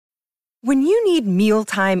When you need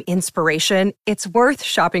mealtime inspiration, it's worth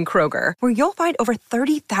shopping Kroger, where you'll find over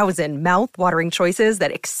 30,000 mouth-watering choices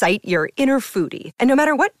that excite your inner foodie. And no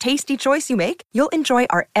matter what tasty choice you make, you'll enjoy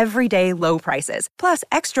our everyday low prices, plus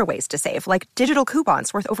extra ways to save, like digital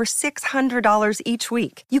coupons worth over $600 each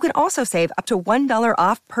week. You can also save up to $1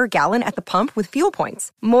 off per gallon at the pump with fuel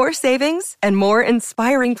points. More savings and more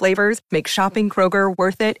inspiring flavors make shopping Kroger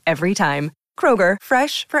worth it every time. Kroger,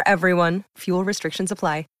 fresh for everyone. Fuel restrictions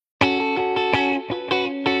apply.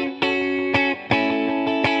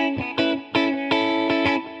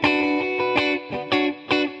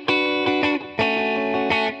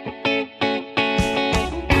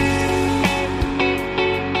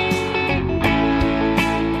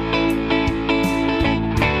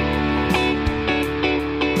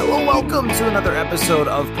 Welcome to another episode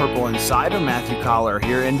of Purple Insider. Matthew Collar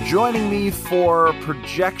here, and joining me for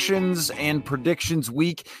projections and predictions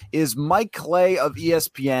week is Mike Clay of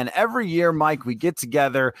ESPN. Every year, Mike, we get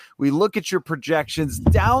together, we look at your projections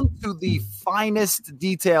down to the finest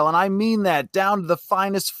detail, and I mean that, down to the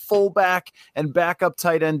finest fullback and backup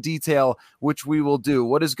tight end detail, which we will do.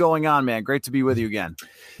 What is going on, man? Great to be with you again.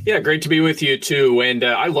 Yeah, great to be with you too. And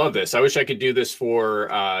I love this. I wish I could do this for,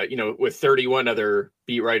 with 31 other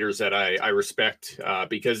beat writers that I respect,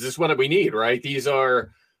 because this is what we need, right? These are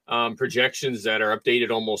projections that are updated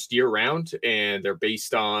almost year round, and they're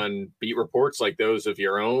based on beat reports like those of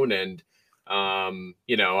your own. And,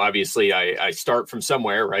 obviously I start from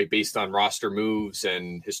somewhere, right? Based on roster moves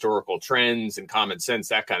and historical trends and common sense,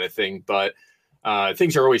 that kind of thing. But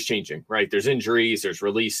things are always changing, right? There's injuries, there's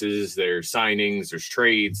releases, there's signings, there's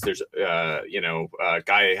trades, there's, a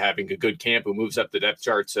guy having a good camp who moves up the depth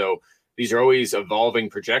chart. So these are always evolving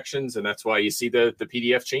projections, and that's why you see the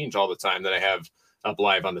PDF change all the time that I have up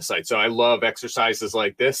live on the site. So I love exercises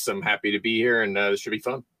like this. I'm happy to be here, and this should be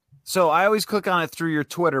fun. So I always click on it through your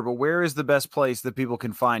Twitter, but where is the best place that people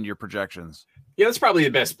can find your projections? Yeah, that's probably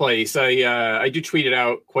the best place. I do tweet it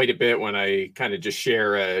out quite a bit when I kind of just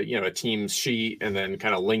share a team's sheet and then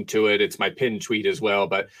kind of link to it. It's my pinned tweet as well.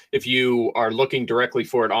 But if you are looking directly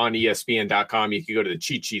for it on ESPN.com, you can go to the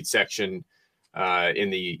cheat sheet section.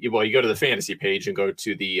 You go to the fantasy page and go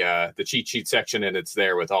to the cheat sheet section, and it's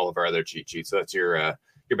there with all of our other cheat sheets. So that's your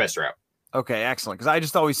best route. Okay, excellent. Because I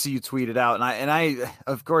just always see you tweet it out, and I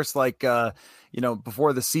of course,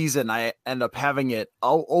 before the season, I end up having it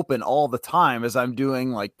all open all the time as I'm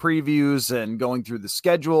doing like previews and going through the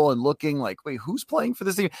schedule and looking like, wait, who's playing for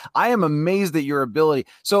this team? I am amazed at your ability.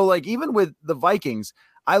 So like even with the Vikings,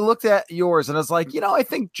 I looked at yours and I was like, I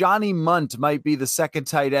think Johnny Munt might be the second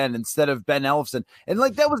tight end instead of Ben Elfson. And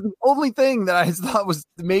like, that was the only thing that I thought was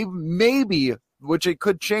maybe, which it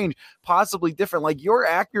could change, possibly different. Like your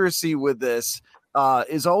accuracy with this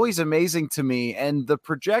is always amazing to me. And the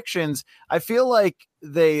projections, I feel like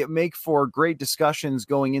they make for great discussions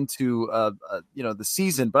going into, the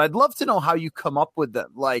season, but I'd love to know how you come up with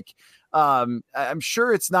them. Like, I'm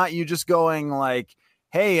sure it's not you just going like,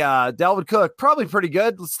 hey, Dalvin Cook, probably pretty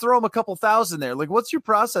good. Let's throw him a couple thousand there. Like, what's your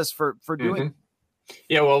process for doing? Mm-hmm.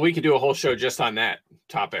 Yeah, well, we could do a whole show just on that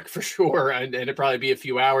topic for sure. And it'd probably be a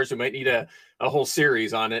few hours. We might need a whole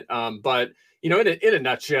series on it. But, in a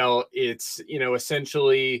nutshell, it's,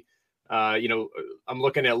 essentially, I'm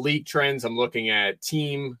looking at league trends. I'm looking at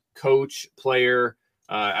team, coach, player,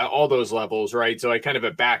 at all those levels, right? So I kind of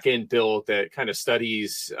a back end build that kind of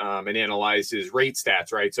studies and analyzes rate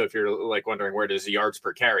stats, right? So if you're like wondering where does the yards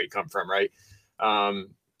per carry come from, right?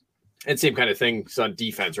 And same kind of things on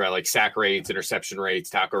defense, right? Like sack rates, interception rates,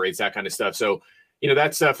 tackle rates, that kind of stuff. So,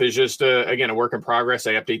 that stuff is just, again, a work in progress.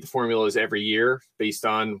 I update the formulas every year based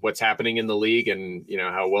on what's happening in the league and,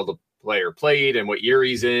 how well the player played and what year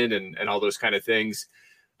he's in and all those kind of things.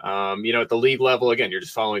 At the league level, again, you're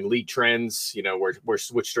just following league trends,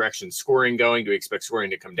 which direction scoring going. Do we expect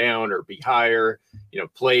scoring to come down or be higher?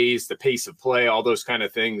 Plays, the pace of play, all those kind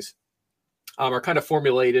of things are kind of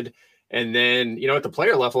formulated. And then, at the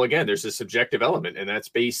player level, again, there's a subjective element, and that's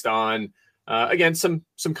based on, again, some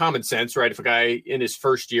common sense, right? If a guy in his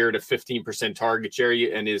first year at a 15% target share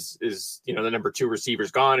and is the number 2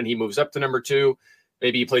 receiver's gone and he moves up to number 2,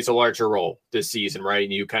 maybe he plays a larger role this season, right?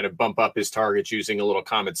 And you kind of bump up his targets using a little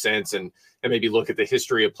common sense and maybe look at the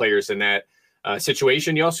history of players in that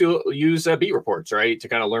situation. You also use beat reports, right? To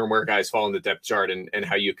kind of learn where guys fall in the depth chart and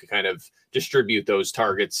how you could kind of distribute those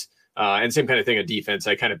targets. And same kind of thing on defense.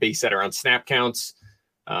 I kind of base that around snap counts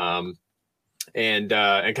and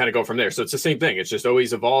kind of go from there. So it's the same thing. It's just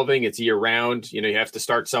always evolving. It's year round. You have to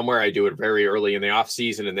start somewhere. I do it very early in the off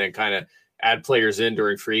season and then kind of add players in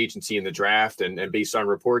during free agency in the draft and based on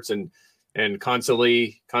reports and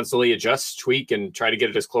constantly adjust, tweak, and try to get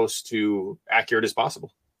it as close to accurate as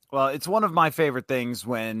possible. Well, it's one of my favorite things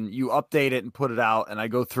when you update it and put it out, and I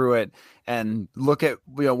go through it and look at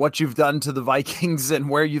what you've done to the Vikings and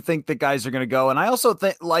where you think the guys are going to go. And I also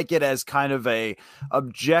like it as kind of a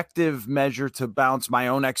objective measure to bounce my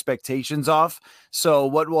own expectations off. So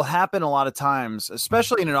what will happen a lot of times,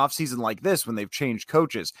 especially in an offseason like this when they've changed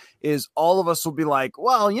coaches, is all of us will be like,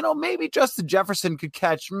 well, maybe Justin Jefferson could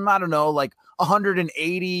catch, I don't know, like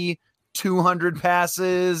 180 200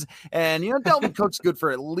 passes, and Dalvin Cook's good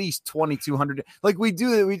for at least 2,200. Like we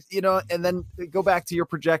do, and then go back to your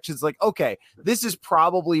projections. Like, okay, this is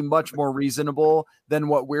probably much more reasonable than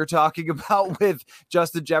what we're talking about with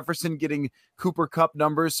Justin Jefferson getting Cooper Kupp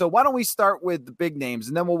numbers. So why don't we start with the big names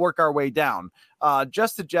and then we'll work our way down.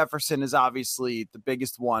 Justin Jefferson is obviously the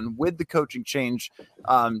biggest one with the coaching change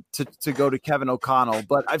to go to Kevin O'Connell.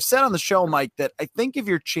 But I've said on the show, Mike, that I think if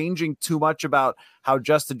you're changing too much about how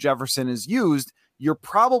Justin Jefferson is used, you're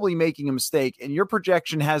probably making a mistake. And your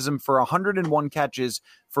projection has him for 101 catches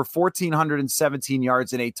for 1,417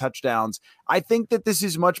 yards and 8 touchdowns. I think that this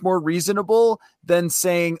is much more reasonable than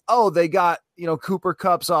saying, oh, they got, Cooper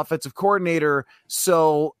Kupp's offensive coordinator,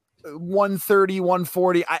 so 130,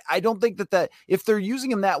 140. I don't think that if they're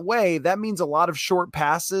using him that way, that means a lot of short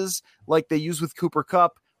passes like they use with Cooper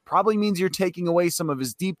Kupp probably means you're taking away some of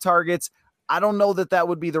his deep targets. I don't know that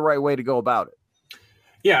would be the right way to go about it.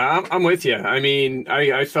 Yeah, I'm with you. I mean,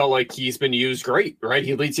 I felt like he's been used great, right?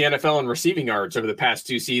 He leads the NFL in receiving yards over the past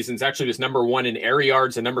 2 seasons. Actually was number 1 in air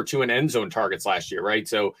yards and number 2 in end zone targets last year, right?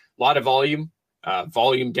 So a lot of volume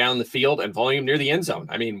down the field and volume near the end zone.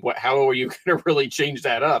 I mean, how are you going to really change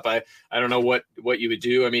that up? I don't know what you would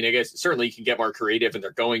do. I mean, I guess certainly you can get more creative, and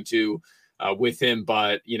they're going to with him,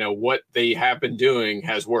 but what they have been doing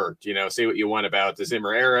has worked. Say what you want about the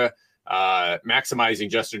Zimmer era. Maximizing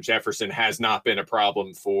Justin Jefferson has not been a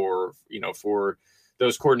problem for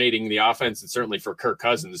those coordinating the offense, and certainly for Kirk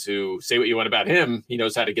Cousins, who, say what you want about him, he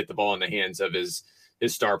knows how to get the ball in the hands of his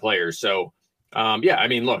star players. So yeah, I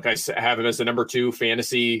mean, look, I have him as the number 2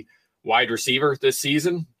 fantasy wide receiver this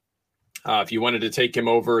season. If you wanted to take him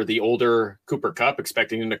over the older Cooper Kupp,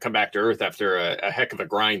 expecting him to come back to earth after a heck of a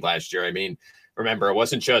grind last year. I mean, remember, it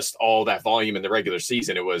wasn't just all that volume in the regular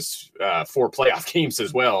season. It was 4 playoff games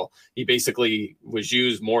as well. He basically was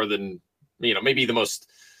used more than, maybe the most,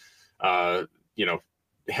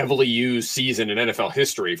 heavily used season in NFL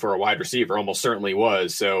history for a wide receiver, almost certainly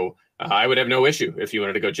was. So I would have no issue if you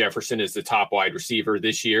wanted to go Jefferson as the top wide receiver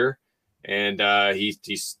this year. And he's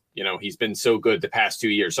been so good the past 2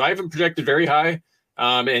 years. So I haven't projected very high.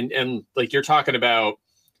 And like you're talking about,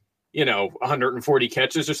 140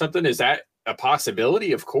 catches or something. Is that a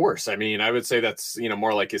possibility? Of course. I mean, I would say that's,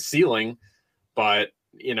 more like his ceiling, but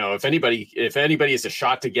if anybody is a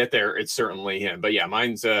shot to get there, it's certainly him. But yeah,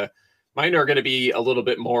 mine are going to be a little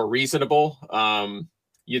bit more reasonable.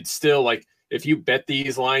 You'd still, like, if you bet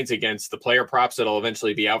these lines against the player props that'll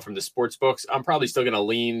eventually be out from the sports books, I'm probably still going to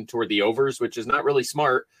lean toward the overs, which is not really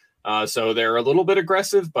smart. So they're a little bit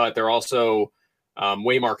aggressive, but they're also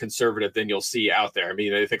way more conservative than you'll see out there. I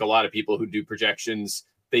mean, I think a lot of people who do projections,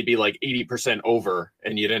 they'd be like 80% over,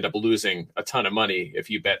 and you'd end up losing a ton of money if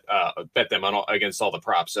you bet them on against all the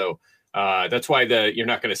props. So that's why you're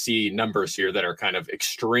not going to see numbers here that are kind of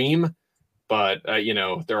extreme, but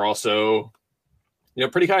they're also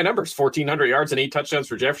pretty high numbers. 1,400 yards and 8 touchdowns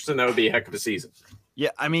for Jefferson. That would be a heck of a season. Yeah,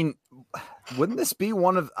 I mean, wouldn't this be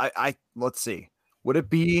one of let's see, would it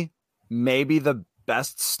be maybe the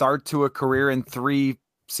best start to a career in 3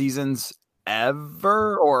 seasons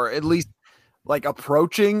ever, or at least like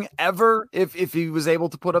approaching ever, if he was able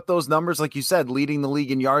to put up those numbers, like you said, leading the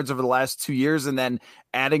league in yards over the last 2 years and then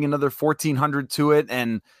adding another 1,400 to it.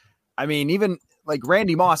 And I mean, even like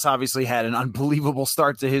Randy Moss obviously had an unbelievable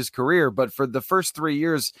start to his career, but for the first 3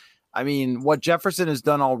 years, I mean, what Jefferson has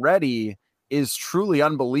done already is truly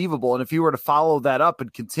unbelievable. And if you were to follow that up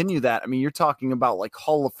and continue that, I mean, you're talking about like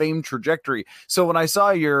Hall of Fame trajectory. So when I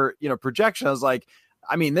saw your, projection, I was like,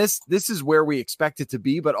 I mean, this is where we expect it to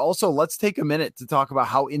be, but also let's take a minute to talk about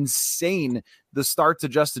how insane the start to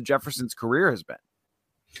Justin Jefferson's career has been.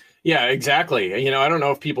 Yeah, exactly. I don't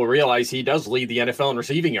know if people realize he does lead the NFL in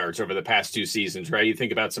receiving yards over the past 2 seasons, right? You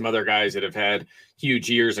think about some other guys that have had huge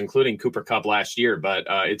years, including Cooper Kupp last year, but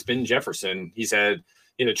it's been Jefferson. He's had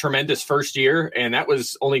a tremendous first year, and that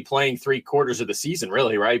was only playing 3 quarters of the season,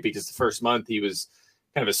 really, right? Because the first month he was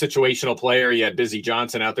kind of a situational player. You had Busy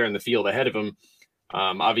Johnson out there in the field ahead of him.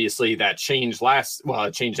 Obviously that changed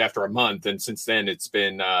it changed after a month. And since then it's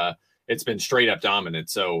been straight up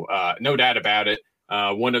dominant. So no doubt about it.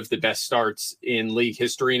 One of the best starts in league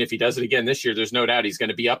history. And if he does it again this year, there's no doubt he's going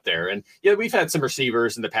to be up there. And yeah, we've had some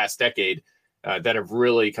receivers in the past decade that have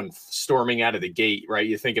really come storming out of the gate, right?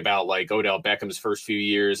 You think about like Odell Beckham's first few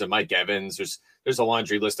years and Mike Evans. There's a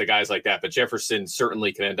laundry list of guys like that, but Jefferson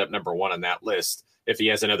certainly can end up number one on that list if he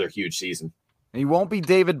has another huge season. He won't be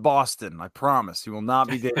David Boston, I promise. He will not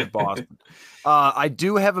be David Boston. I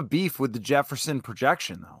do have a beef with the Jefferson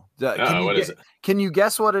projection, though. Can you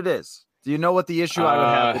guess what it is? Do you know what the issue I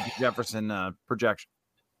would have with the Jefferson projection?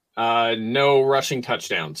 No rushing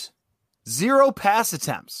touchdowns. 0 pass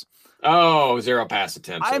attempts. Oh, 0 pass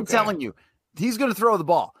attempts. I'm telling you, he's going to throw the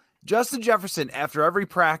ball. Justin Jefferson, after every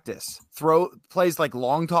practice, plays like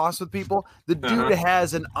long toss with people. The dude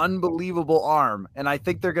has an unbelievable arm, and I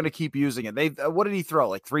think they're going to keep using it. What did he throw?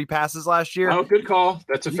 Like 3 passes last year? Oh, good call.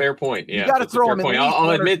 That's a fair point. Yeah, you got to throw him.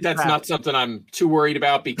 I'll admit that's not something I'm too worried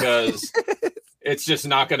about because it's just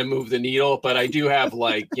not going to move the needle. But I do have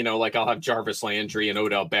I'll have Jarvis Landry and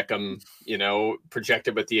Odell Beckham,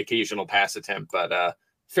 projected with the occasional pass attempt. But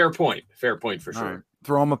fair point for sure. Right.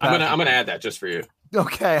 Throw him a pass. I'm gonna add that just for you.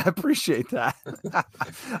 Okay, I appreciate that.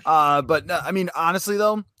 But no, I mean, honestly,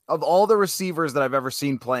 though, of all the receivers that I've ever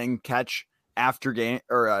seen playing catch after game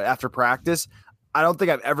or after practice, I don't think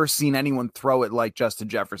I've ever seen anyone throw it like Justin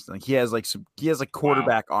Jefferson. Like he has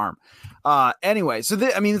quarterback arm. Anyway, so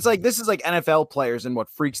it's like this is like NFL players and what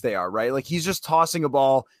freaks they are, right? Like he's just tossing a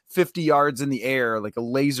ball 50 yards in the air like a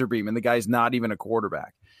laser beam, and the guy's not even a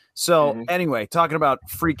quarterback. So anyway, talking about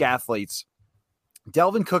freak athletes.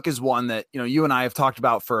 Dalvin Cook is one that, you and I have talked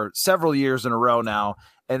about for several years in a row now.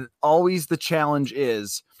 And always the challenge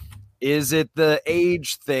is it the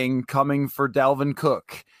age thing coming for Dalvin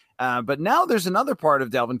Cook? But now there's another part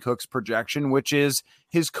of Dalvin Cook's projection, which is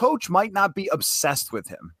his coach might not be obsessed with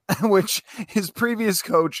him, which his previous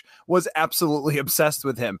coach was absolutely obsessed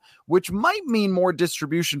with him, which might mean more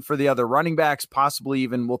distribution for the other running backs, possibly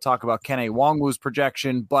even we'll talk about Kene Nwangwu's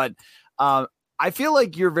projection. But I feel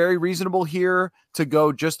like you're very reasonable here to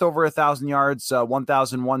go just over 1,000 yards,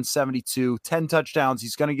 1,172, 10 touchdowns.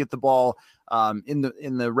 He's going to get the ball in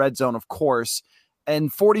the red zone, of course,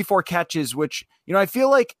 and 44 catches, which, I feel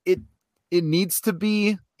like it needs to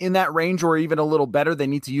be in that range or even a little better. They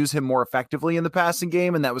need to use him more effectively in the passing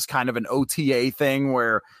game. And that was kind of an OTA thing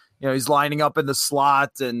where, he's lining up in the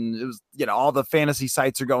slot and it was, all the fantasy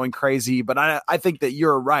sites are going crazy. But I think that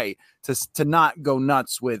you're right to not go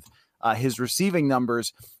nuts with his receiving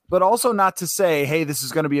numbers, but also not to say, hey, this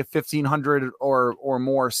is going to be a 1,500 or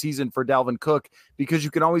more season for Dalvin Cook, because you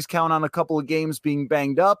can always count on a couple of games being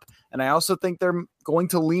banged up. And I also think they're going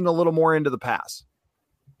to lean a little more into the pass.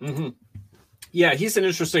 Mm-hmm. Yeah, he's an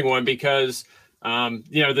interesting one because,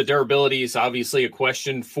 the durability is obviously a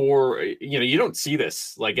question for, you don't see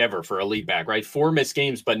this like ever for a lead back, right? 4 missed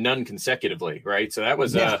games, but none consecutively, right? So that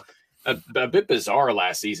was a bit bizarre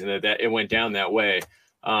last season that it went down that way.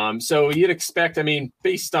 So you'd expect,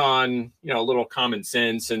 based on, a little common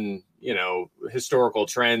sense and, historical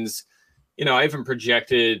trends, I haven't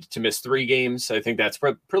projected to miss 3 games. I think that's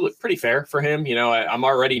pretty fair for him. I'm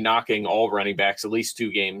already knocking all running backs at least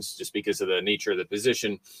 2 games just because of the nature of the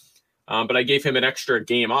position. But I gave him an extra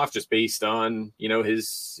game off just based on,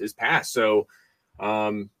 his past. So,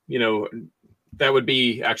 that would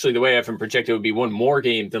be actually the way I have him projected would be 1 more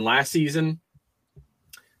game than last season.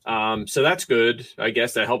 So that's good. I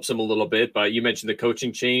guess that helps him a little bit, but you mentioned the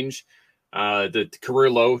coaching change, the career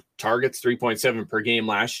low targets 3.7 per game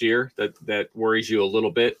last year. That worries you a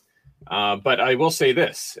little bit. But I will say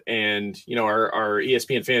this, and our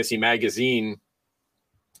ESPN Fantasy Magazine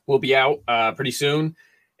will be out pretty soon.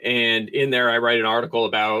 And in there, I write an article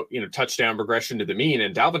about, touchdown regression to the mean,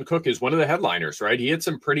 and Dalvin Cook is one of the headliners, right? He had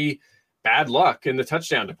some pretty bad luck in the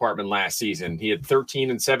touchdown department last season. He had 13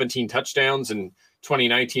 and 17 touchdowns in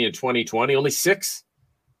 2019 and 2020, only 6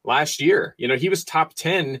 last year. He was top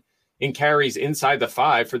 10 in carries inside the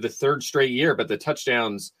 5 for the 3rd straight year, but the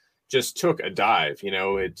touchdowns just took a dive.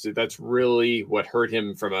 That's really what hurt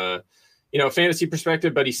him from a fantasy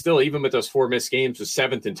perspective, but he still, even with those 4 missed games, was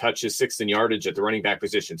 7th in touches, 6th in yardage at the running back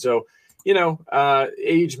position. So,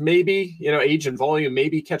 age and volume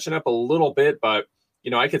maybe catching up a little bit, but,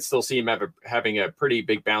 I could still see him having a pretty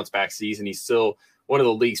big bounce back season. He's still one of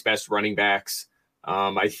the league's best running backs.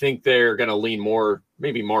 I think they're going to lean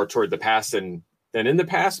maybe more toward the pass than in the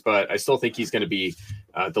past, but I still think he's going to be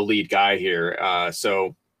the lead guy here.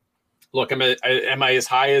 So look, am I as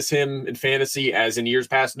high as him in fantasy as in years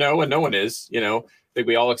past? No, and no one is. I think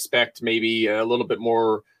we all expect maybe a little bit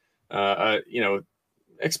more,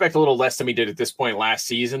 expect a little less than we did at this point last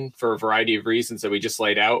season for a variety of reasons that we just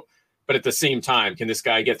laid out. But at the same time, can this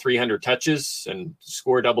guy get 300 touches and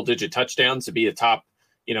score double-digit touchdowns to be a top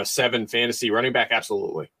 7 fantasy running back?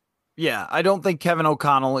 Absolutely. Yeah, I don't think Kevin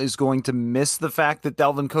O'Connell is going to miss the fact that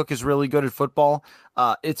Dalvin Cook is really good at football.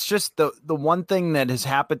 It's just the one thing that has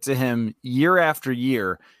happened to him year after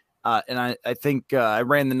year. And I think I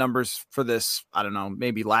ran the numbers for this, I don't know,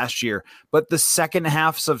 maybe last year, but the second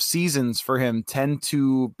halves of seasons for him tend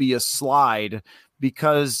to be a slide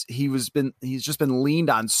because he's just been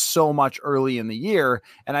leaned on so much early in the year.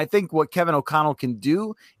 And I think what Kevin O'Connell can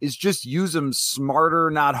do is just use him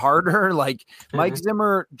smarter, not harder. Like Mike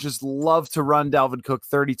Zimmer just loved to run Dalvin Cook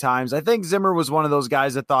 30 times. I think Zimmer was one of those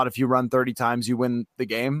guys that thought if you run 30 times, you win the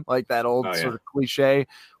game, like that old sort of cliche.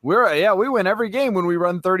 We win every game when we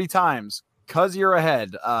run 30 times because you're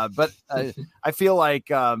ahead. But I feel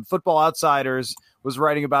like Football Outsiders was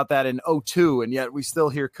writing about that in 2002, and yet we still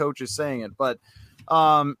hear coaches saying it. But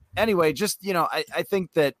anyway, just, I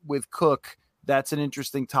think that with Cook, that's an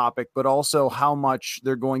interesting topic, but also how much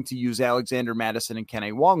they're going to use Alexander Mattison and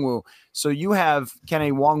Kene Nwangwu. So you have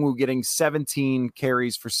Kene Nwangwu getting 17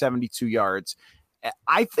 carries for 72 yards.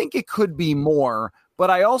 I think it could be more,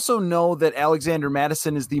 but I also know that Alexander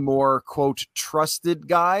Mattison is the more, quote, trusted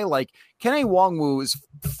guy. Like Kene Nwangwu is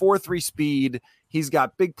 4.3 speed. He's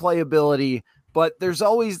got big playability. But there's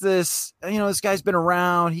always this, this guy's been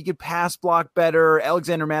around. He could pass block better.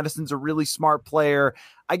 Alexander Madison's a really smart player.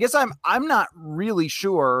 I guess I'm not really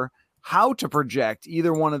sure how to project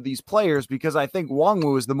either one of these players because I think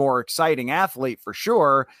Nwangwu is the more exciting athlete for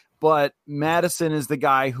sure. But Mattison is the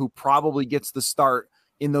guy who probably gets the start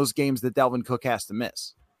in those games that Dalvin Cook has to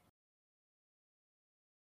miss.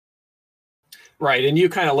 Right. And you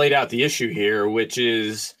kind of laid out the issue here, which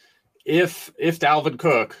is if Dalvin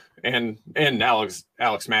Cook and Alex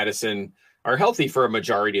Mattison are healthy for a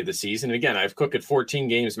majority of the season, and again, I've Cook at 14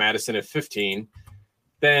 games, Mattison at 15,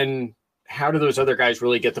 then how do those other guys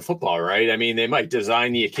really get the football, right? I mean, they might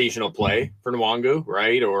design the occasional play for Nwangwu,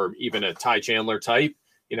 right? Or even a Ty Chandler type,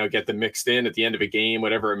 get them mixed in at the end of a game,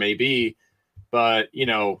 whatever it may be. But,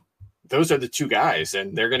 those are the two guys,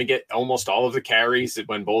 and they're going to get almost all of the carries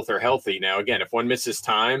when both are healthy. Now, again, if one misses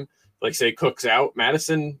time, like say Cook's out,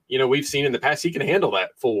 Mattison, we've seen in the past, he can handle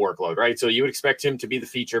that full workload, right? So you would expect him to be the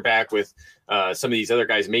feature back with some of these other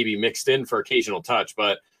guys maybe mixed in for occasional touch.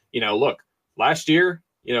 But, look, last year,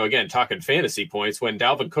 again, talking fantasy points, when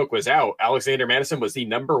Dalvin Cook was out, Alexander Mattison was the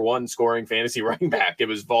number one scoring fantasy running back. It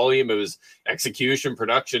was volume, it was execution,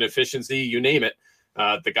 production, efficiency, you name it.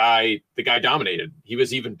 The guy dominated. He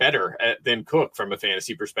was even better than Cook from a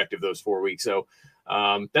fantasy perspective those 4 weeks. So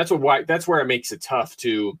that's where it makes it tough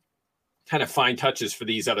to kind of find touches for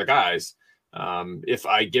these other guys. If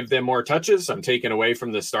I give them more touches, I'm taking away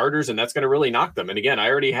from the starters, and that's going to really knock them. And again, I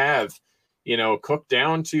already have, Cook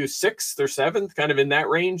down to 6th or 7th, kind of in that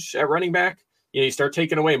range at running back. You start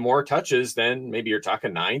taking away more touches, then maybe you're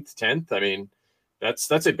talking 9th, 10th. I mean,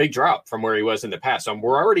 that's a big drop from where he was in the past. So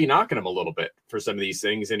we're already knocking him a little bit for some of these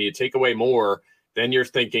things, and you take away more, then you're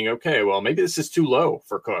thinking, okay, well, maybe this is too low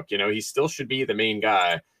for Cook. He still should be the main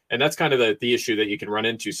guy. And that's kind of the issue that you can run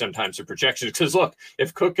into sometimes in projections. Because look,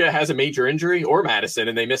 if Cook has a major injury or Mattison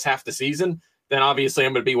and they miss half the season, then obviously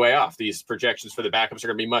I'm going to be way off. These projections for the backups are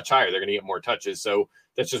going to be much higher. They're going to get more touches. So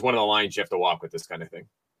that's just one of the lines you have to walk with this kind of thing.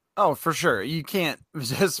 Oh, for sure. You can't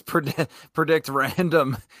just predict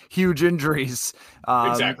random huge injuries.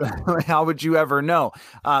 Exactly. How would you ever know?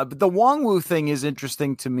 But the Nwangwu thing is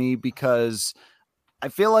interesting to me because I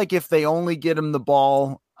feel like if they only get him the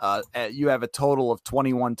ball, you have a total of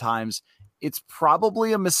 21 times. It's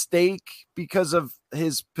probably a mistake because of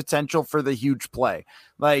his potential for the huge play.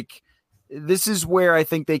 Like, this is where I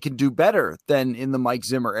think they can do better than in the Mike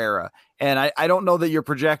Zimmer era. And I don't know that your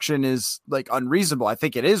projection is like unreasonable. I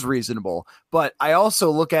think it is reasonable, but I also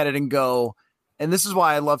look at it and go, and this is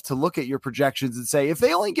why I love to look at your projections and say, if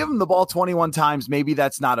they only give him the ball 21 times, maybe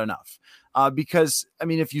that's not enough. Because, I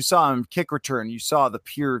mean, if you saw him kick return, you saw the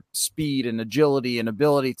pure speed and agility and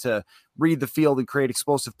ability to read the field and create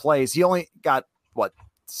explosive plays. He only got,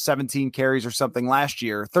 17 carries or something last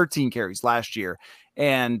year, 13 carries last year.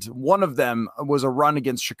 And one of them was a run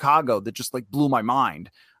against Chicago that just blew my mind.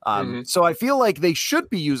 So I feel like they should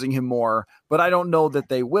be using him more, but I don't know that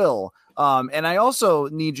they will. And I also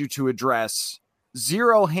need you to address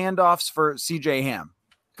 0 handoffs for CJ Ham.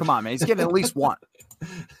 Come on, man. He's getting at least one.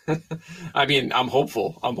 I mean, I'm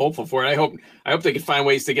hopeful for it. I hope they can find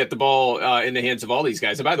ways to get the ball in the hands of all these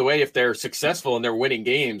guys. And by the way, if they're successful and they're winning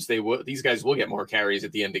games, these guys will get more carries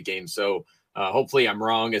at the end of games. So hopefully I'm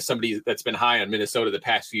wrong. As somebody that's been high on Minnesota the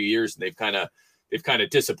past few years, and they've kind of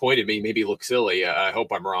disappointed me, maybe look silly. I hope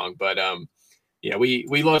I'm wrong, but yeah,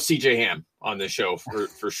 we love CJ Ham on this show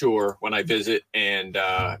for sure when I visit. And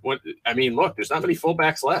look, there's not many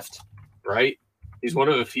fullbacks left, right? He's one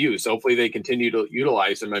of a few. So hopefully they continue to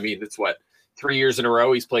utilize him. I mean, it's 3 years in a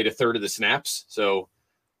row he's played a third of the snaps. So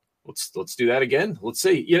let's do that again. Let's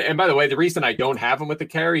see. Yeah, and by the way, the reason I don't have him with the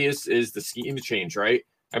carry is the scheme change, right?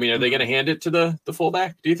 I mean, are they going to hand it to the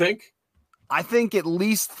fullback? Do you think? I think at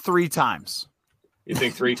least 3 times. You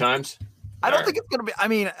think 3 times? I don't think it's going to be. I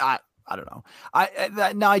mean, I don't know.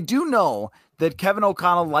 Now I do know that Kevin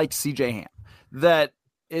O'Connell likes CJ Ham. That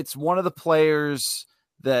it's one of the players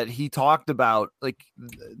that he talked about, like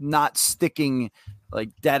not sticking like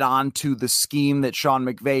dead on to the scheme that Sean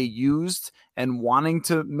McVay used and wanting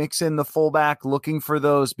to mix in the fullback, looking for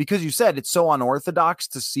those, because you said it's so unorthodox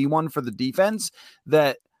to see one for the defense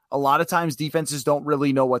that a lot of times defenses don't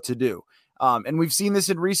really know what to do. And we've seen this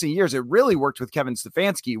in recent years. It really worked with Kevin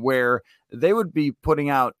Stefanski, where they would be putting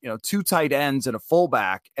out, 2 tight ends and a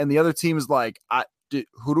fullback, and the other team is like,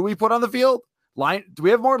 who do we put on the field? Do we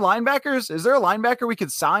have more linebackers? Is there a linebacker we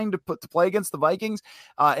could sign to play against the Vikings?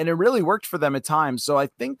 And it really worked for them at times. So I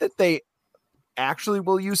think that they actually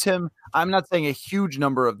will use him. I'm not saying a huge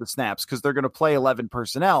number of the snaps because they're going to play 11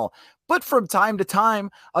 personnel, but from time to time,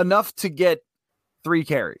 enough to get 3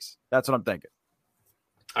 carries. That's what I'm thinking.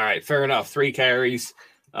 All right, fair enough. 3 carries.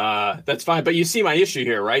 That's fine. But you see my issue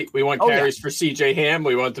here, right? We want carries for CJ Ham.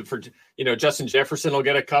 We want for Justin Jefferson will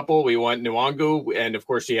get a couple. We want Nwangu. And of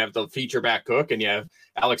course you have the feature back Cook and you have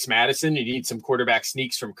Alex Madison. You need some quarterback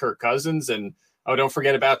sneaks from Kirk Cousins. And don't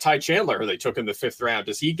forget about Ty Chandler, who they took in the 5th round.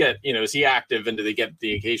 Does he get, is he active and do they get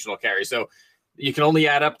the occasional carry? So you can only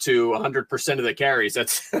add up to 100% of the carries.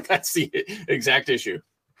 That's the exact issue.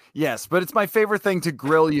 Yes, but it's my favorite thing to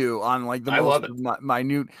grill you on like the most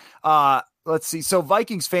minute. Let's see. So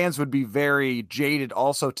Vikings fans would be very jaded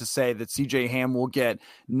also to say that CJ Ham will get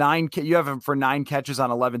 9. You have him for 9 catches on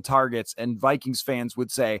 11 targets, and Vikings fans would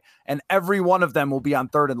say, and every one of them will be on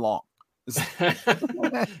 3rd and long.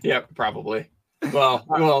 Yeah, probably.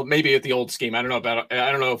 Well, maybe at the old scheme. I don't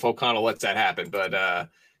know if O'Connell lets that happen, but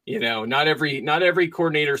not every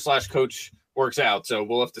coordinator / coach works out. So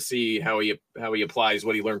we'll have to see how he applies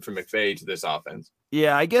what he learned from McVay to this offense.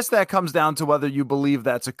 Yeah, I guess that comes down to whether you believe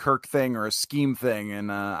that's a Kirk thing or a scheme thing. And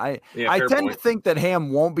I tend to think that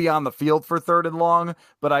Ham won't be on the field for 3rd and long,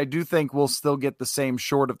 but I do think we'll still get the same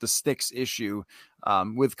short of the sticks issue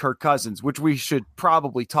with Kirk Cousins, which we should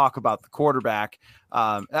probably talk about the quarterback.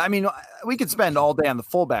 I mean, we could spend all day on the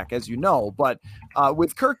fullback, as you know, but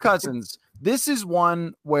with Kirk Cousins, this is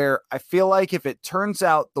one where I feel like if it turns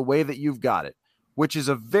out the way that you've got it, which is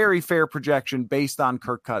a very fair projection based on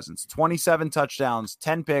Kirk Cousins, 27 touchdowns,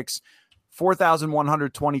 10 picks,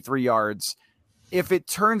 4,123 yards. If it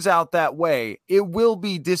turns out that way, it will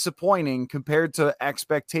be disappointing compared to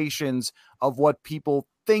expectations of what people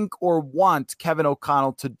think or want Kevin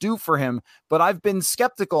O'Connell to do for him. But I've been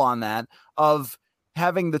skeptical on that, of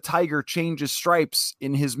having the Tiger change his stripes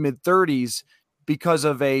in his mid-30s because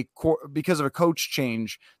of a coach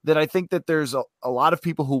change, that I think that there's a lot of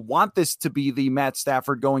people who want this to be the Matt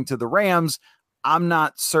Stafford going to the Rams. I'm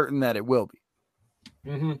not certain that it will be.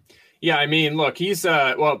 Mm-hmm. Yeah. I mean, look, he's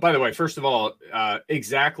by the way, first of all,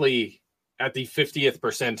 exactly at the 50th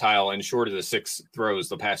percentile and short of the 6 throws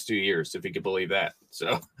the past 2 years, if you could believe that.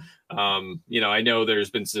 So, I know there's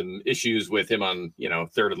been some issues with him on,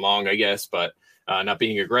 3rd and long, I guess, but not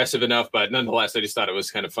being aggressive enough, but nonetheless, I just thought it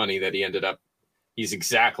was kind of funny that he ended up, he's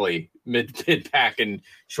exactly mid-pack and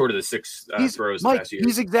short of the 6 throws. Mike, the past year.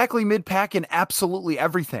 He's exactly mid-pack in absolutely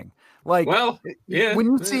everything. Like, yeah. When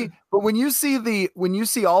you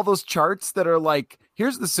see all those charts that are like,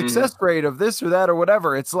 here's the success rate of this or that or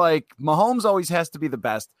whatever, it's like Mahomes always has to be the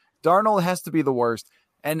best, Darnold has to be the worst,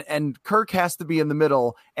 and Kirk has to be in the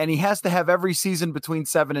middle, and he has to have every season between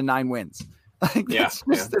 7 and 9 wins. Like, it's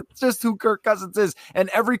just who Kirk Cousins is, and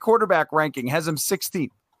every quarterback ranking has him 16th.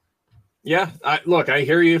 Yeah, I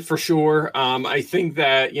hear you for sure. I think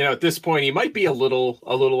that, at this point, he might be a little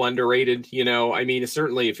underrated. I mean,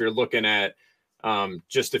 certainly if you're looking at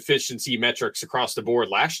just efficiency metrics across the board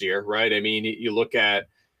last year, right? I mean, you look at,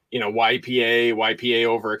 YPA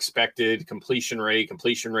over expected, completion rate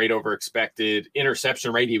over expected,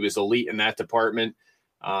 interception rate. He was elite in that department.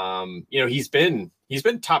 He's been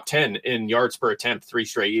top 10 in yards per attempt 3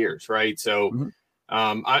 straight years, right? So. Mm-hmm.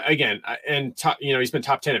 He's been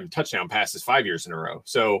top 10 in touchdown passes 5 years in a row.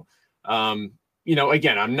 So,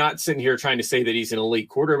 again, I'm not sitting here trying to say that he's an elite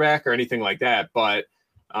quarterback or anything like that, but,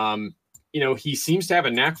 he seems to have a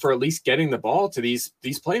knack for at least getting the ball to these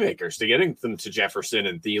playmakers, to getting them to Jefferson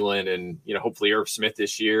and Thielen and, hopefully Irv Smith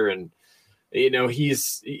this year. And,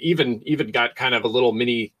 he's even got kind of a little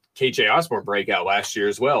mini KJ Osborne breakout last year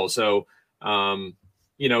as well. So,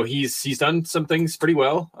 he's done some things pretty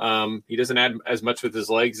well. He doesn't add as much with his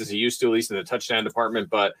legs as he used to, at least in the touchdown department.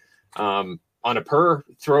 But on a per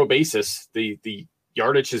throw basis, the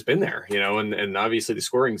yardage has been there, and obviously the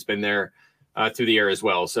scoring's been there through the air as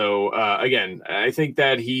well. So again, I think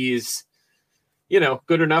that he's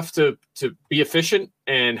good enough to be efficient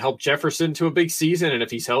and help Jefferson to a big season. And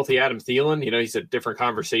if he's healthy, Adam Thielen, he's a different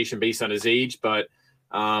conversation based on his age, but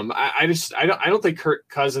I don't think Kirk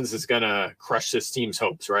Cousins is going to crush this team's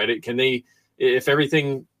hopes, right? Can they, if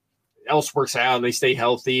everything else works out and they stay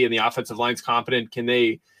healthy and the offensive line's competent, can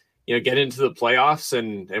they, get into the playoffs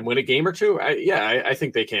and win a game or two? I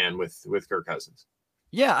think they can with Kirk Cousins.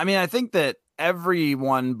 Yeah. I mean, I think that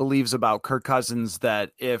everyone believes about Kirk Cousins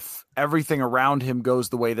that if everything around him goes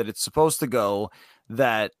the way that it's supposed to go,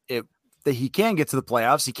 that he can get to the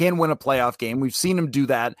playoffs. He can win a playoff game. We've seen him do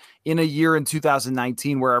that in a year in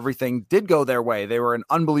 2019 where everything did go their way. They were an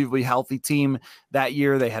unbelievably healthy team that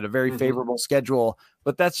year. They had a very favorable schedule,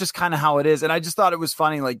 but that's just kind of how it is. And I just thought it was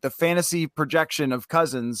funny. Like the fantasy projection of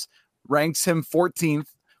Cousins ranks him 14th,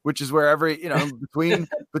 which is where every, between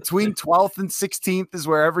 12th and 16th is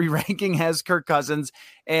where every ranking has Kirk Cousins.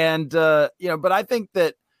 And, but I think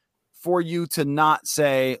that for you to not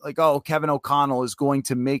say like, oh, Kevin O'Connell is going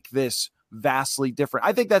to make this vastly different,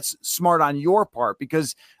 I think that's smart on your part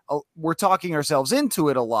because we're talking ourselves into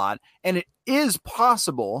it a lot. And it is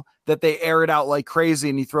possible that they air it out like crazy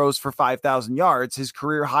and he throws for 5,000 yards. His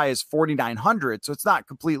career high is 4,900. So it's not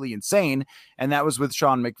completely insane. And that was with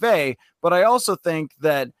Sean McVay. But I also think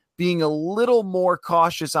that being a little more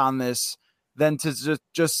cautious on this than to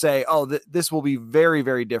just say, oh, this will be very,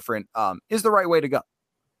 very different is the right way to go.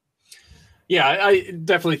 Yeah, I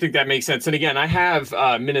definitely think that makes sense. And again, I have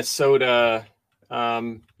Minnesota,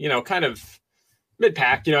 kind of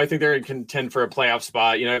mid-pack. I think they're in contend for a playoff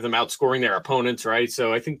spot. I have them outscoring their opponents, right?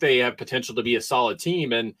 So I think they have potential to be a solid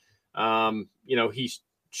team. And, he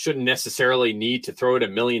shouldn't necessarily need to throw it a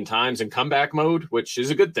million times in comeback mode, which is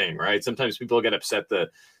a good thing, right? Sometimes people get upset that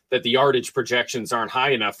the yardage projections aren't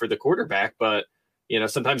high enough for the quarterback. But,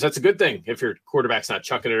 sometimes that's a good thing if your quarterback's not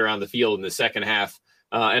chucking it around the field in the second half.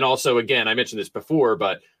 And also, again, I mentioned this before,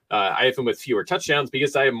 but I have them with fewer touchdowns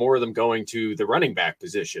because I have more of them going to the running back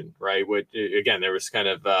position, right? Which, again, there was kind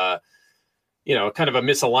of a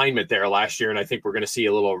misalignment there last year, and I think we're going to see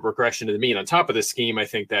a little regression to the mean. On top of the scheme, I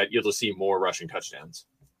think that you'll just see more rushing touchdowns.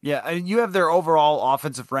 Yeah, you have their overall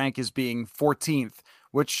offensive rank as being 14th,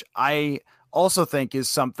 which I also think is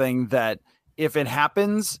something that if it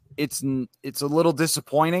happens, it's a little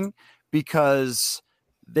disappointing because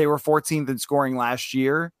they were 14th in scoring last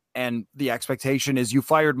year. And the expectation is you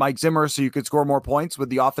fired Mike Zimmer so you could score more points with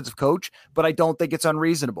the offensive coach. But I don't think it's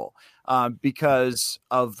unreasonable because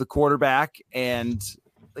of the quarterback and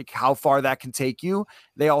like how far that can take you.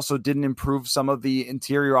 They also didn't improve some of the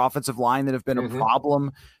interior offensive line that have been a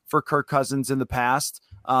problem for Kirk Cousins in the past.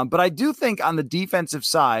 But I do think on the defensive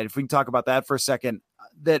side, if we can talk about that for a second,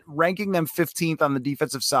 that ranking them 15th on the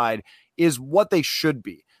defensive side is what they should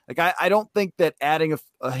be. Like, I don't think that adding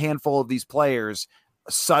a handful of these players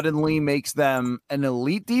suddenly makes them an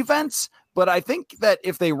elite defense, but I think that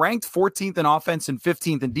if they ranked 14th in offense and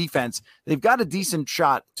 15th in defense, they've got a decent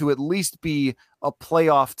shot to at least be a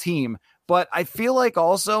playoff team. But I feel like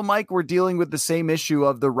also, Mike, we're dealing with the same issue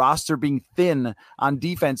of the roster being thin on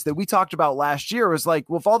defense that we talked about last year. It was like,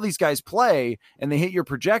 well, if all these guys play and they hit your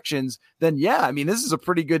projections, then yeah, I mean, this is a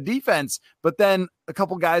pretty good defense. But then a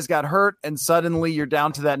couple guys got hurt and suddenly you're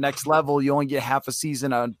down to that next level. You only get half a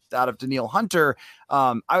season out of Danielle Hunter.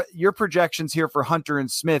 Your projections here for Hunter and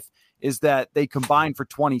Smith is that they combine for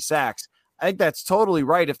 20 sacks. I think that's totally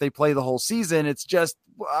right if they play the whole season. It's just,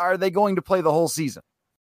 are they going to play the whole season?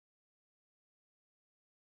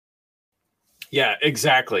 Yeah,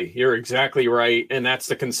 exactly. You're exactly right. And that's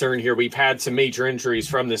the concern here. We've had some major injuries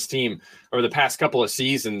from this team over the past couple of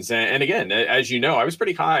seasons. And again, as you know, I was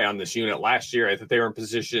pretty high on this unit last year. I thought they were in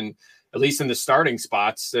position, at least in the starting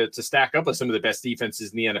spots, to stack up with some of the best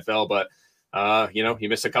defenses in the NFL. But, you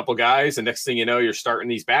miss a couple guys, and next thing you know, you're starting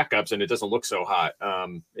these backups, and it doesn't look so hot.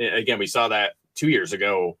 Again, we saw that 2 years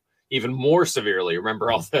ago, even more severely.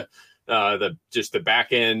 Remember all the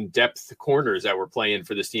back end depth corners that were playing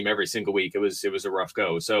for this team every single week. It was a rough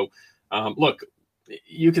go. So look,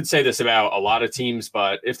 you could say this about a lot of teams,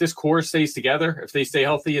 but if this core stays together, if they stay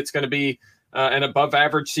healthy, it's going to be an above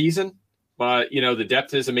average season. But the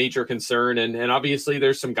depth is a major concern. And obviously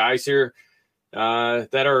there's some guys here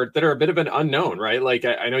that are a bit of an unknown, right? Like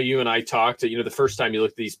I know you and I talked, the first time you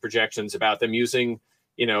looked at these projections about them using,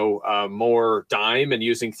 more dime and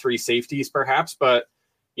using three safeties perhaps, but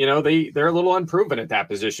they're a little unproven at that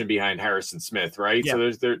position behind Harrison Smith, right?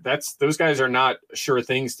 Yeah. So those guys are not sure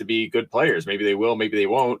things to be good players. Maybe they will, maybe they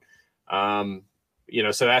won't.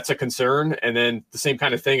 So that's a concern. And then the same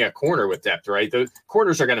kind of thing at corner with depth, right? The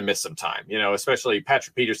corners are going to miss some time, especially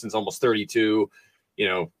Patrick Peterson's almost 32.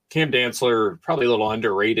 Cam Dantzler, probably a little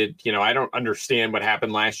underrated. I don't understand what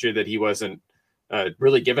happened last year that he wasn't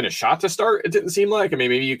really given a shot to start. It didn't seem like. I mean,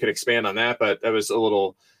 maybe you could expand on that, but that was a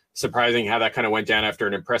little surprising how that kind of went down after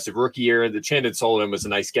an impressive rookie year. The Chandon Sullivan was a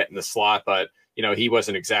nice get in the slot, but he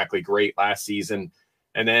wasn't exactly great last season.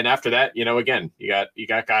 And then after that, again, you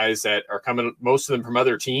got guys that are coming, most of them from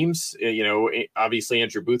other teams. Obviously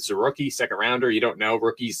Andrew Booth's a rookie, second rounder. You don't know.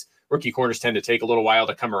 Rookie corners tend to take a little while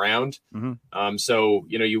to come around. Mm-hmm. So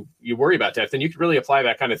you worry about depth, and you can really apply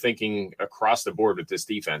that kind of thinking across the board with this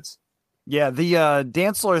defense. Yeah, the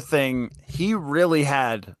Dantzler thing, he really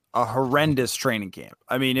had a horrendous training camp.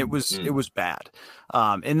 I mean, it was bad.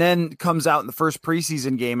 And then comes out in the first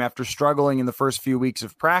preseason game after struggling in the first few weeks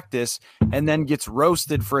of practice, and then gets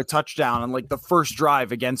roasted for a touchdown on like the first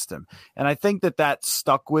drive against him. And I think that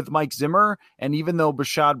stuck with Mike Zimmer. And even though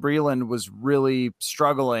Bashaud Breeland was really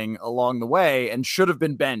struggling along the way and should have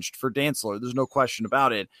been benched for Dantzler, there's no question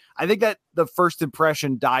about it. I think that the first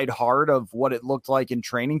impression died hard of what it looked like in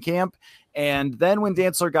training camp. And then when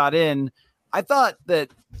Dantzler got in, I thought that,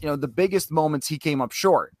 the biggest moments he came up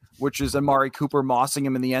short, which is Amari Cooper mossing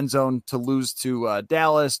him in the end zone to lose to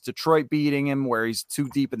Dallas, Detroit beating him where he's too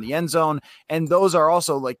deep in the end zone. And those are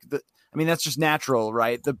also that's just natural,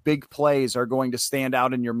 right? The big plays are going to stand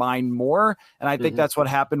out in your mind more. And I think that's what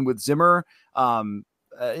happened with Zimmer. And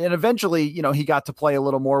eventually, he got to play a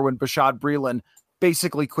little more when Bashaud Breeland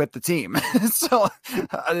basically quit the team. So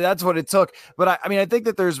that's what it took. But I think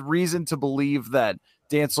that there's reason to believe that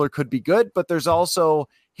Dantzler could be good, but there's also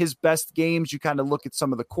his best games. You kind of look at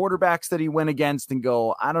some of the quarterbacks that he went against and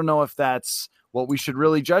go, I don't know if that's what we should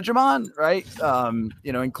really judge him on. Right.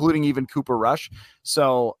 Including even Cooper Rush.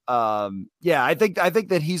 So I think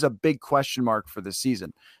that he's a big question mark for this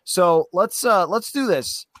season. So let's do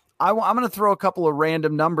this. I'm going to throw a couple of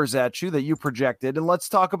random numbers at you that you projected, and let's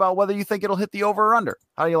talk about whether you think it'll hit the over or under.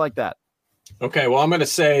 How do you like that? Okay, well, I'm going to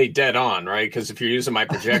say dead on, right? Because if you're using my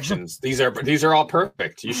projections, these are all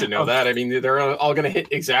perfect. You should know that. I mean, they're all going to hit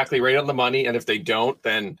exactly right on the money, and if they don't,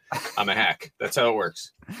 then I'm a hack. That's how it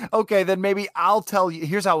works. Okay, then maybe I'll tell you.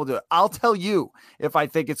 Here's how we'll do it. I'll tell you if I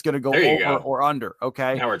think it's going to go over or under.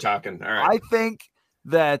 Okay, now we're talking. All right. I think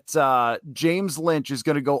that James Lynch is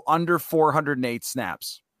going to go under 408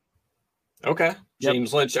 snaps. Okay,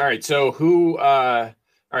 James Lynch. All right, so who?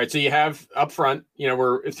 All right, so you have up front,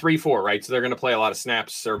 we're 3-4, right? So they're going to play a lot of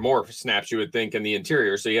snaps or more snaps, you would think, in the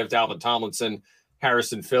interior. So you have Dalvin Tomlinson,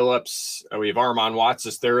 Harrison Phillips. We have Armon Watts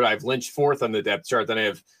as third. I have Lynch fourth on the depth chart. Then I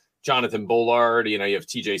have Jonathan Bullard. You have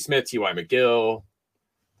TJ Smith, T.Y. McGill.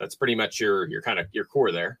 That's pretty much your kind of your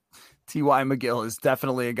core there. T.Y. McGill is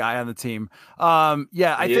definitely a guy on the team. I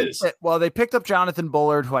think that, they picked up Jonathan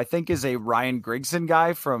Bullard, who I think is a Ryan Grigson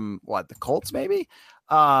guy from the Colts, maybe.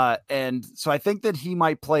 And so I think that he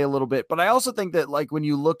might play a little bit, but I also think that when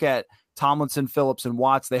you look at Tomlinson, Phillips, and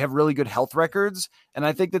Watts, they have really good health records. And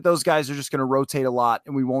I think that those guys are just going to rotate a lot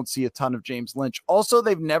and we won't see a ton of James Lynch. Also,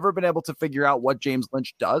 they've never been able to figure out what James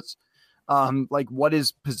Lynch does, what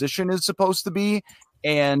his position is supposed to be.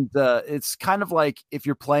 And it's kind of like if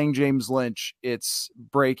you're playing James Lynch, it's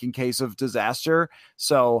break in case of disaster.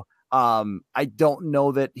 So I don't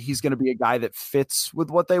know that he's going to be a guy that fits with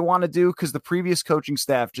what they want to do, because the previous coaching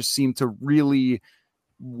staff just seemed to really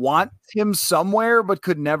want him somewhere, but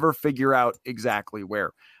could never figure out exactly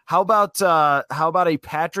where. How about a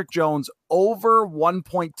Patrick Jones over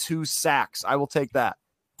 1.2 sacks? I will take that.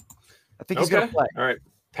 I think he's going to play. All right.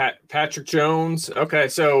 Patrick Jones. Okay.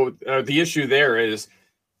 So the issue there is,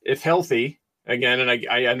 if healthy again, and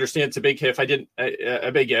I understand it's a big if. I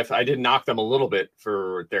did knock them a little bit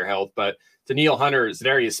for their health, but Danielle Hunter,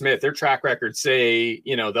 Zadarius Smith, their track records say,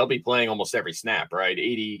 they'll be playing almost every snap, right?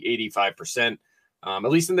 85%, at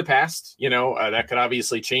least in the past, that could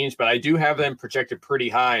obviously change, but I do have them projected pretty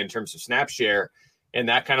high in terms of snap share. And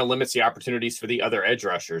that kind of limits the opportunities for the other edge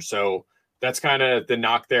rushers. So that's kind of the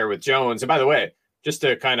knock there with Jones. And by the way, just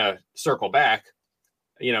to kind of circle back,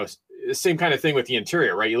 same kind of thing with the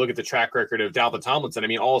interior, right? You look at the track record of Dalvin Tomlinson. I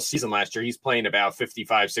mean, all season last year, he's playing about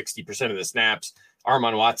 55-60% of the snaps.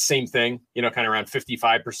 Armon Watts, same thing, kind of around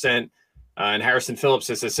 55%. And Harrison Phillips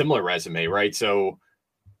has a similar resume, right? So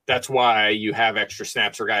that's why you have extra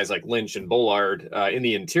snaps for guys like Lynch and Bullard in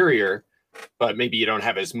the interior, but maybe you don't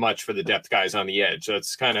have as much for the depth guys on the edge. So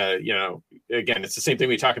it's kind of, again, it's the same thing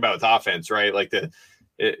we talk about with offense, right?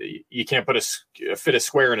 you can't fit a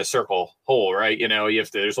square in a circle hole, right?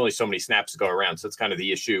 There's only so many snaps to go around. So it's kind of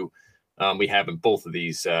the issue we have in both of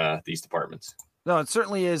these departments. No, it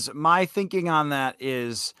certainly is. My thinking on that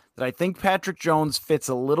is that I think Patrick Jones fits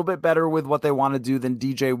a little bit better with what they want to do than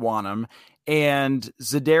DJ Wonnum. And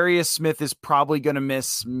Zadarius Smith is probably going to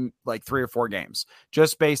miss like 3 or 4 games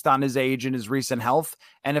just based on his age and his recent health.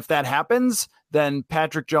 And if that happens, then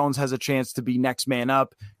Patrick Jones has a chance to be next man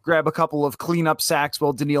up, grab a couple of cleanup sacks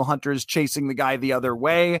while Danielle Hunter is chasing the guy the other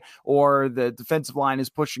way, or the defensive line is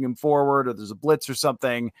pushing him forward, or there's a blitz or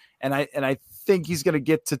something. And I think he's going to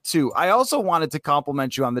get to 2. I also wanted to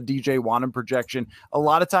compliment you on the DJ Wonnum projection. A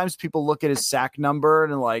lot of times people look at his sack number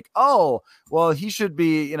and like, oh, well, he should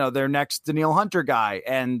be, their next Danielle Hunter guy.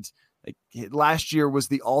 And last year was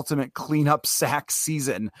the ultimate cleanup sack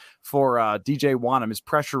season for DJ Wonnum. His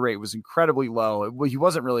pressure rate was incredibly low. He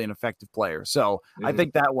wasn't really an effective player. So I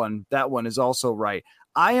think that one is also right.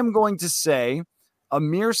 I am going to say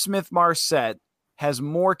Ihmir Smith-Marsette has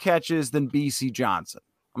more catches than BC Johnson.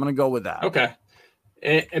 I'm going to go with that. Okay.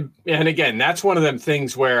 And again, that's one of them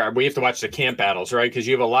things where we have to watch the camp battles, right? Because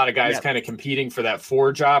you have a lot of guys kind of competing for that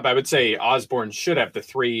 4 job. I would say Osborne should have the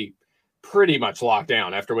 3 pretty much locked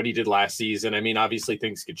down after what he did last season. I mean, obviously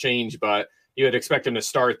things could change, but you would expect him to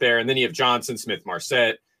start there. And then you have Johnson,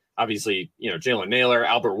 Smith-Marsette, obviously, Jalen Nailor,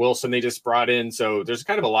 Albert Wilson, they just brought in. So there's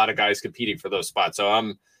kind of a lot of guys competing for those spots. So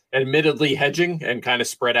I'm admittedly hedging and kind of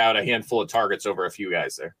spread out a handful of targets over a few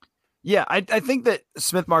guys there. Yeah, I think that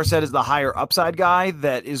Smith-Marsette is the higher upside guy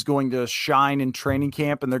that is going to shine in training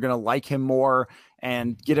camp, and they're going to like him more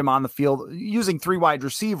and get him on the field using 3 wide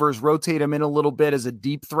receivers, rotate him in a little bit as a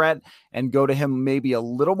deep threat and go to him maybe a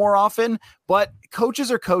little more often. But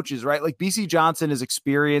coaches are coaches, right? Like BC Johnson is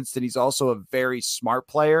experienced and he's also a very smart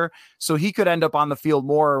player. So he could end up on the field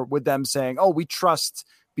more with them saying, oh, we trust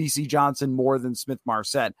BC Johnson more than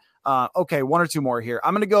Smith-Marsette. Okay, 1 or 2 more here.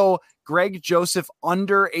 I'm going to go Greg Joseph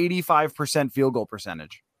under 85% field goal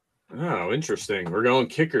percentage. Oh, interesting. We're going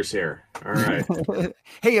kickers here. All right.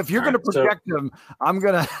 Hey, if you're going to project him, I'm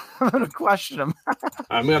going to question him.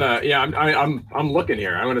 I'm looking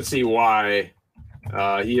here. I'm going to see why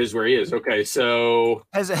he is where he is. Okay, so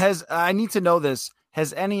has I need to know this.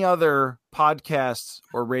 Has any other podcast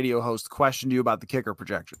or radio host questioned you about the kicker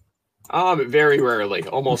projection? Very rarely,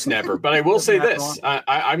 almost never. But I will say this: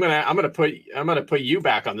 I'm gonna put you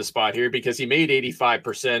back on the spot here because he made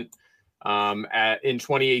 85% in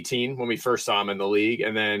 2018 when we first saw him in the league,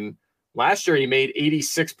 and then last year he made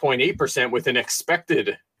 86.8% with an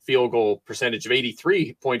expected field goal percentage of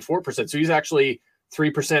 83.4%. So he's actually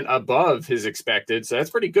 3% above his expected. So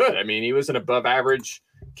that's pretty good. I mean, he was an above average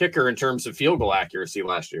kicker in terms of field goal accuracy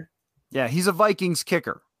last year. Yeah, he's a Vikings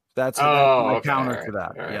kicker. That's my counter to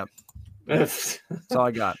that. Right. Yep. That's all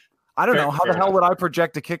I got. I don't know. How the hell would I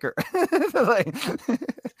project a kicker? How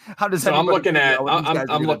does that? So I'm looking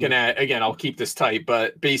at, again, I'll keep this tight,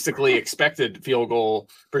 but basically expected field goal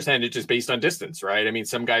percentage is based on distance, right? I mean,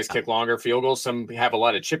 some guys kick longer field goals, some have a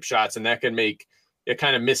lot of chip shots, and that can make it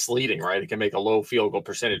kind of misleading, right? It can make a low field goal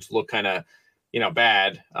percentage look kind of,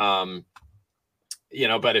 bad. But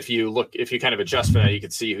if you kind of adjust for that, you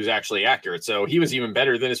can see who's actually accurate. So he was even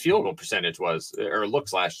better than his field goal percentage was or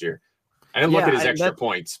looks last year. I didn't look at his extra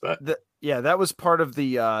points, but that was part of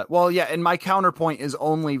the and my counterpoint is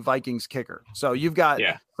only Vikings kicker. So you've got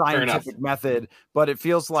scientific method, but it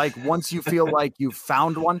feels like once you feel like you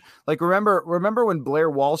found one, like remember when Blair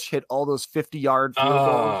Walsh hit all those 50-yard field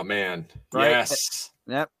goals? Oh man. Right? Yes.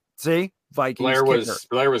 Yep. See? Vikings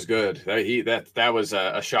Blair was good. That was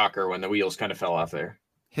a shocker when the wheels kind of fell off there.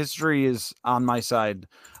 History is on my side.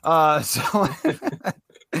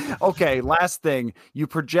 Okay, last thing. You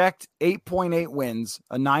project 8.8 wins,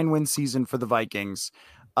 a 9-win season for the Vikings.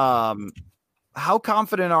 How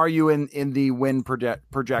confident are you in the win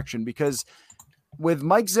projection? Because with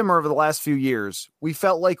Mike Zimmer over the last few years, we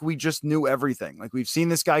felt like we just knew everything. Like we've seen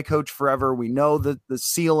this guy coach forever. We know the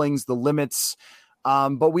ceilings, the limits,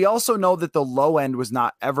 but we also know that the low end was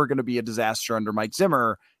not ever going to be a disaster under Mike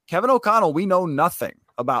Zimmer. Kevin O'Connell, we know nothing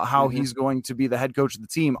about how he's going to be the head coach of the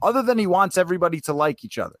team, other than he wants everybody to like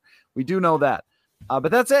each other. We do know that,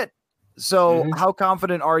 but that's it. So how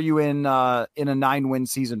confident are you in a 9-win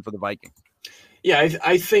season for the Vikings? Yeah,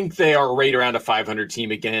 I think they are right around a 500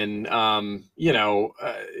 team again.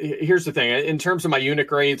 Here's the thing. In terms of my unit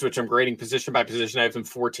grades, which I'm grading position by position, I have them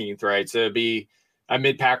 14th, right? So it'd be a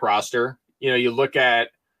mid-pack roster. You look at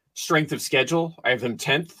strength of schedule, I have them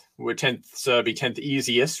 10th, where 10th be 10th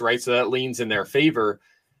easiest, right? So that leans in their favor.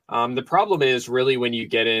 The problem is really when you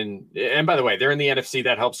get in, and by the way, they're in the NFC,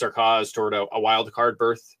 that helps their cause toward a wild card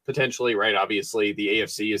berth potentially, right? Obviously the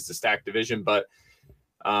AFC is the stacked division, but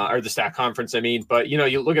or the Stack Conference, I mean. But,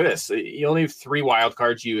 you look at this. You only have 3 wild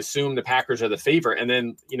cards. You assume the Packers are the favorite. And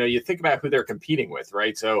then, you think about who they're competing with,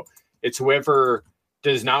 right? So it's whoever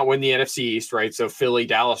does not win the NFC East, right? So Philly,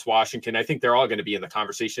 Dallas, Washington, I think they're all going to be in the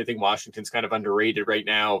conversation. I think Washington's kind of underrated right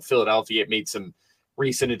now. Philadelphia made some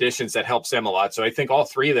recent additions that helps them a lot. So I think all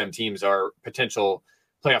 3 of them teams are potential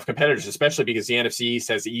playoff competitors, especially because the NFC East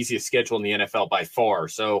has the easiest schedule in the NFL by far.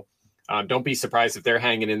 So don't be surprised if they're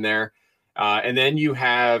hanging in there. And then you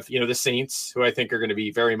have, the Saints, who I think are going to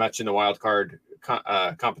be very much in the wild card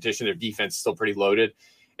competition. Their defense is still pretty loaded.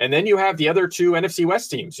 And then you have the other 2 NFC West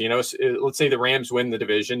teams. Let's say the Rams win the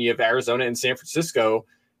division. You have Arizona and San Francisco,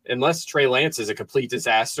 unless Trey Lance is a complete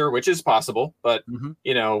disaster, which is possible. But,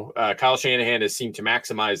 Kyle Shanahan has seemed to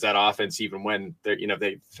maximize that offense even when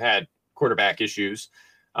they've had quarterback issues.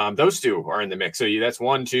 Those 2 are in the mix. So that's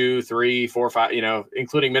 1, 2, 3, 4, 5,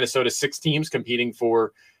 including Minnesota, 6 teams competing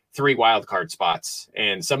for 3 wild card spots.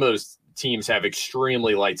 And some of those teams have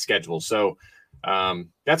extremely light schedules. So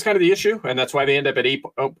that's kind of the issue. And that's why they end up at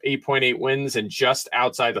 8.8 wins and just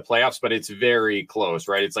outside the playoffs, but it's very close,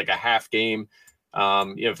 right? It's like a half game.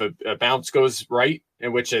 If a bounce goes right,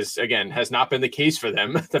 and which has not been the case for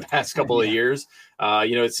them the past couple of years.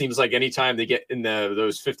 It seems like anytime they get in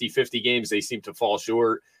those 50-50 games, they seem to fall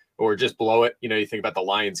short or just blow it. You think about the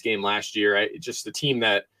Lions game last year, just the team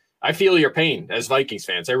that I feel your pain as Vikings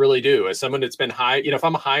fans. I really do. As someone that's been high, if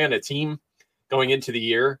I'm high on a team going into the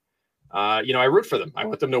year, I root for them. I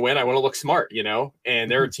want them to win. I want to look smart,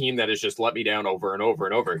 and they're a team that has just let me down over and over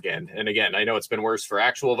and over again. And again, I know it's been worse for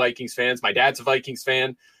actual Vikings fans. My dad's a Vikings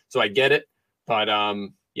fan, so I get it. But,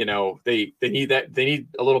 they need that. They need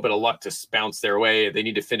a little bit of luck to bounce their way. They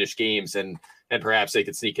need to finish games and perhaps they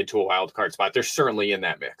could sneak into a wild card spot. They're certainly in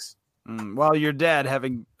that mix. Well, your dad,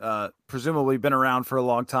 having presumably been around for a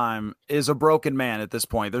long time, is a broken man at this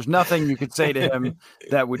point. There's nothing you could say to him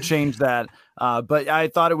that would change that. But I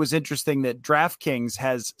thought it was interesting that DraftKings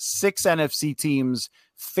has 6 NFC teams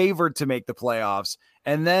favored to make the playoffs.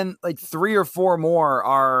 And then like 3 or 4 more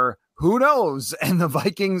are who knows? And the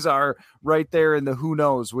Vikings are right there in the who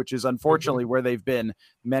knows, which is unfortunately where they've been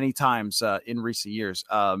many times in recent years.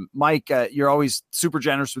 Mike, you're always super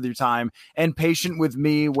generous with your time and patient with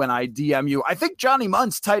me when I DM you. I think Johnny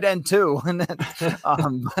Munt's tight end too.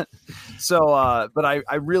 But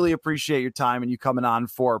I really appreciate your time and you coming on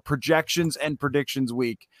for Projections and Predictions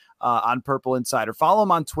Week on Purple Insider. Follow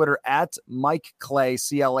him on Twitter at Mike Clay,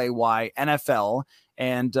 CLAY NFL.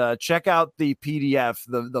 And check out the PDF,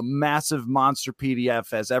 the massive monster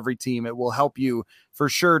PDF as every team. It will help you for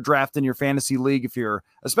sure draft in your fantasy league if you're,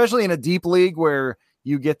 especially in a deep league where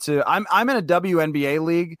you get to. I'm in a WNBA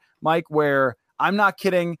league, Mike, where I'm not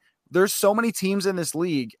kidding. There's so many teams in this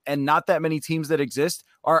league, and not that many teams that exist.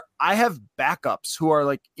 I have backups who are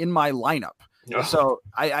like in my lineup. Oh. So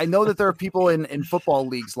I know that there are people in football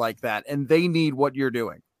leagues like that, and they need what you're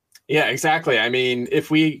doing. Yeah, exactly. I mean, if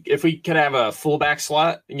we could have a fullback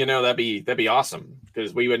slot, that'd be awesome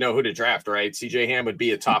because we would know who to draft, right? CJ Ham would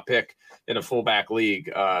be a top pick in a fullback league.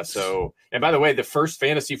 And by the way, the first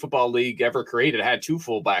fantasy football league ever created had 2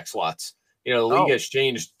 fullback slots. The league has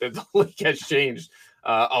changed. The league has changed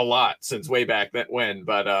a lot since way back when.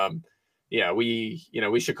 But we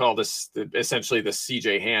should call this essentially the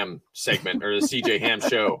CJ Ham segment or the CJ Ham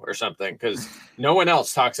show or something because no one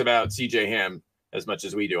else talks about CJ Ham as much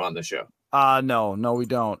as we do on the show. No, we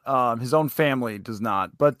don't. His own family does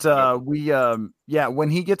not. But when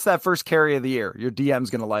he gets that first carry of the year, your DM's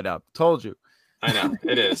going to light up. Told you. I know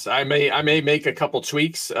it is. I may make a couple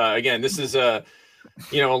tweaks. Again, this is a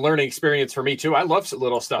learning experience for me too. I love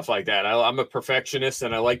little stuff like that. I'm a perfectionist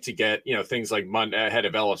and I like to get, things like ahead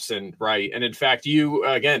of Ellison right. And in fact,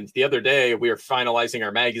 the other day we were finalizing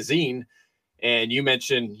our magazine and you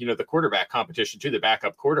mentioned, the quarterback competition too, the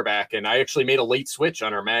backup quarterback. And I actually made a late switch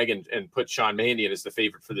on our mag and put Sean Mannion as the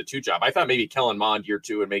favorite for the 2 job. I thought maybe Kellen Mond year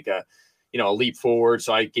 2 would make a leap forward.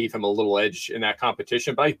 So I gave him a little edge in that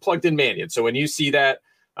competition, but I plugged in Mannion. So when you see that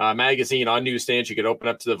magazine on newsstands, you could open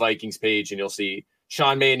up to the Vikings page and you'll see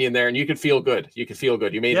Sean Mannion there and you could feel good.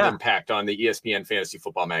 You made an impact on the ESPN Fantasy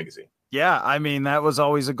Football magazine. Yeah, I mean, that was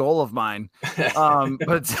always a goal of mine.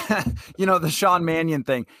 But, the Sean Mannion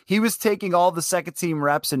thing, he was taking all the second team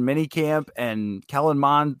reps in minicamp and Kellen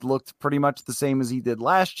Mond looked pretty much the same as he did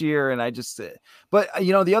last year. And I just,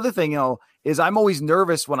 the other thing, is I'm always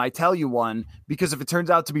nervous when I tell you one, because if it turns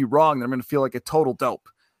out to be wrong, then I'm going to feel like a total dope.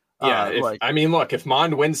 Yeah. If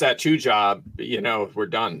Mond wins that 2 job, we're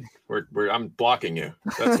done. I'm blocking you.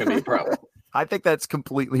 That's going to be a problem. I think that's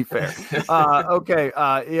completely fair. Okay.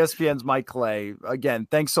 ESPN's Mike Clay. Again,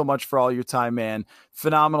 thanks so much for all your time, man.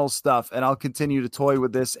 Phenomenal stuff. And I'll continue to toy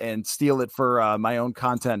with this and steal it for my own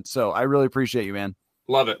content. So I really appreciate you, man.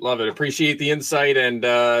 Love it. Appreciate the insight. And,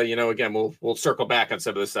 again, we'll circle back on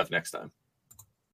some of this stuff next time.